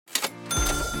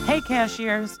Hey,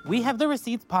 cashiers! We Have the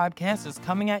Receipts podcast is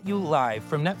coming at you live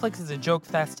from Netflix's A Joke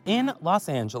Fest in Los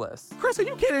Angeles. Chris, are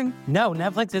you kidding? No,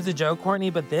 Netflix is a joke, Courtney,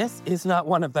 but this is not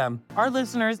one of them. Our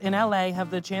listeners in LA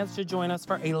have the chance to join us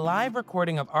for a live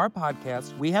recording of our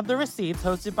podcast, We Have the Receipts,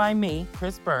 hosted by me,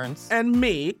 Chris Burns. And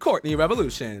me, Courtney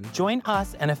Revolution. Join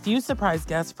us and a few surprise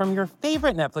guests from your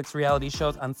favorite Netflix reality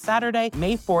shows on Saturday,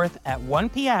 May 4th at 1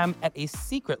 p.m. at a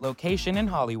secret location in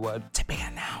Hollywood. To be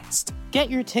announced. Get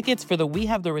your tickets for the We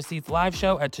Have the Receipts live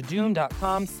show at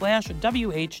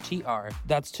tudum.com/WHTR.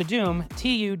 That's Tudum,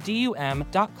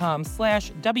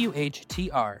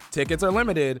 TUDUM.com/WHTR. Tickets are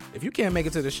limited. If you can't make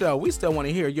it to the show, we still want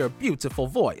to hear your beautiful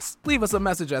voice. Leave us a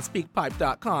message at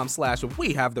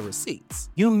speakpipe.com/We Have the Receipts.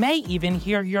 You may even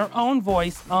hear your own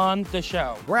voice on the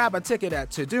show. Grab a ticket at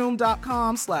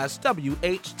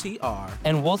tudum.com/WHTR.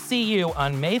 And we'll see you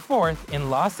on May 4th in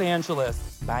Los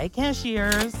Angeles. Bye,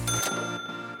 cashiers.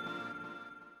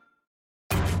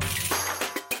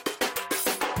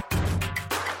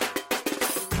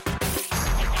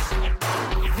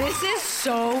 This is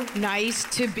so nice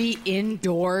to be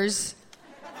indoors,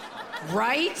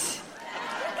 right?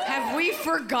 Have we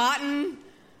forgotten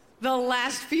the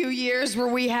last few years where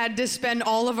we had to spend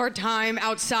all of our time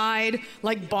outside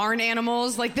like barn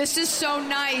animals? Like, this is so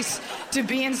nice to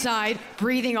be inside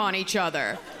breathing on each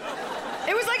other.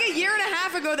 It was like a year and a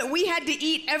half ago that we had to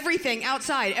eat everything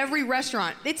outside, every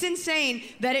restaurant. It's insane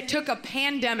that it took a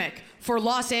pandemic for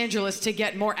Los Angeles to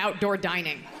get more outdoor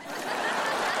dining.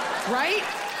 Right?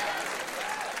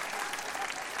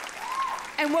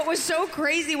 And what was so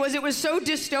crazy was it was so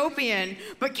dystopian,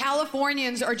 but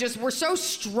Californians we're so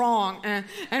strong, and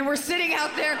we're sitting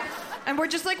out there, and we're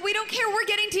just like, we don't care, we're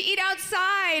getting to eat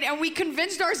outside, and we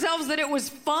convinced ourselves that it was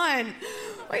fun.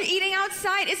 We're eating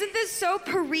outside. Isn't this so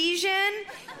Parisian?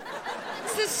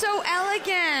 This is so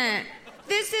elegant.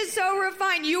 This is so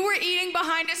refined. You were eating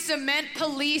behind a cement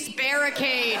police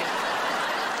barricade.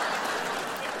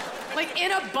 Like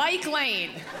in a bike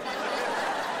lane.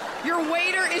 Your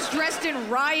waiter is dressed in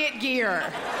riot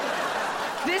gear.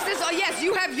 Yes,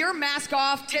 you have your mask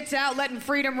off, tits out, letting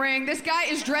freedom ring. This guy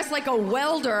is dressed like a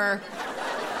welder,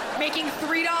 making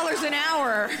 $3 an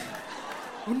hour.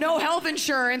 No health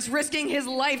insurance, risking his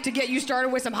life to get you started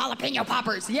with some jalapeno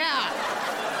poppers. Yeah.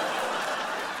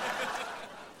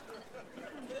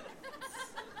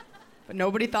 But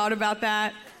nobody thought about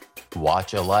that.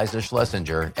 Watch Iliza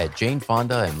Shlesinger at Jane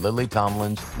Fonda and Lily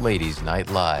Tomlin's Ladies Night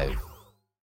Live.